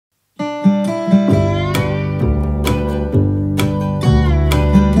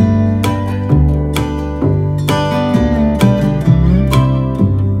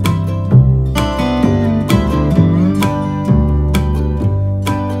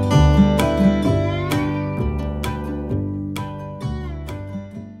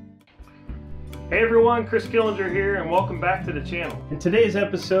everyone, Chris Killinger here, and welcome back to the channel. In today's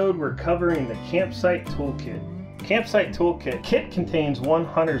episode, we're covering the Campsite Toolkit. Campsite Toolkit kit contains one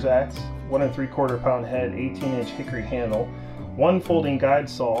hunter's axe, 1 3/4 pound head, 18-inch hickory handle, one folding guide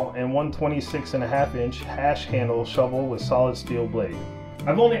saw, and one 26.5-inch hash handle shovel with solid steel blade.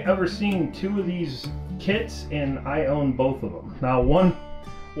 I've only ever seen 2 of these kits, and I own both of them. Now, one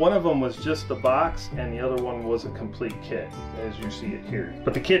of them was just the box, and the other one was a complete kit, as you see it here.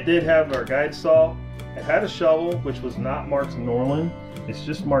 But the kit did have our guide saw. It had a shovel, which was not marked Norlund. It's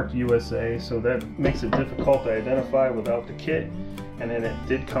just marked USA, so that makes it difficult to identify without the kit. And then it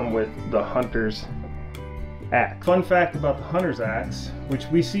did come with the hunter's axe. Fun fact about the hunter's axe, which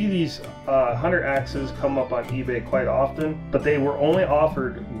we see these hunter axes come up on eBay quite often, but they were only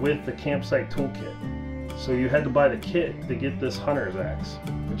offered with the Campsite Toolkit. So you had to buy the kit to get this hunter's axe,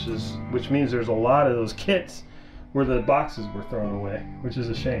 which means there's a lot of those kits where the boxes were thrown away, which is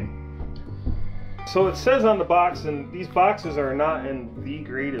a shame. So it says on the box, and these boxes are not in the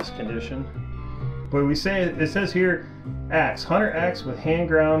greatest condition, but it says here, axe, hunter axe with hand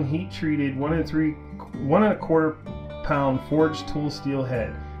ground, heat treated, 1 1/4 pound forged tool steel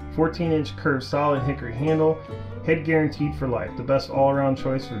head, 14-inch curved solid hickory handle, head guaranteed for life, the best all-around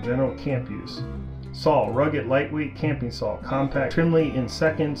choice for general camp use. Saw, rugged, lightweight camping saw, compact, trimly in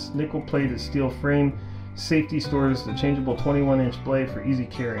seconds, nickel-plated steel frame, safety stores the changeable 21-inch blade for easy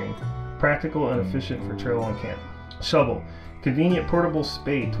carrying, practical and efficient for trail and camp. Shovel, convenient portable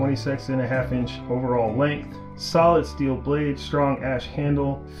spade, 26.5-inch overall length, solid steel blade, strong ash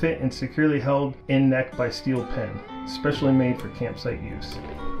handle, fit and securely held in neck by steel pin, specially made for campsite use.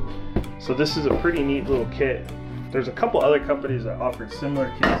 So this is a pretty neat little kit. There's a couple other companies that offered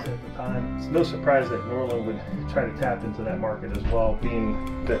similar kits at the time. It's no surprise that Norlund would try to tap into that market as well,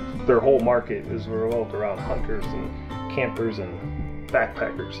 being that their whole market is revolved around hunters and campers and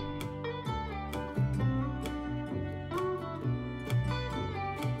backpackers.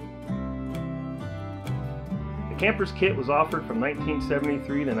 The Camper's Kit was offered from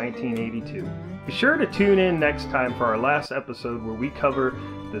 1973 to 1982. Be sure to tune in next time for our last episode where we cover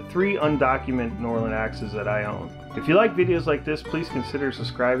the 3 undocumented Norlund axes that I own. If you like videos like this, please consider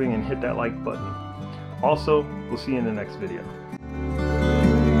subscribing and hit that like button. Also, we'll see you in the next video.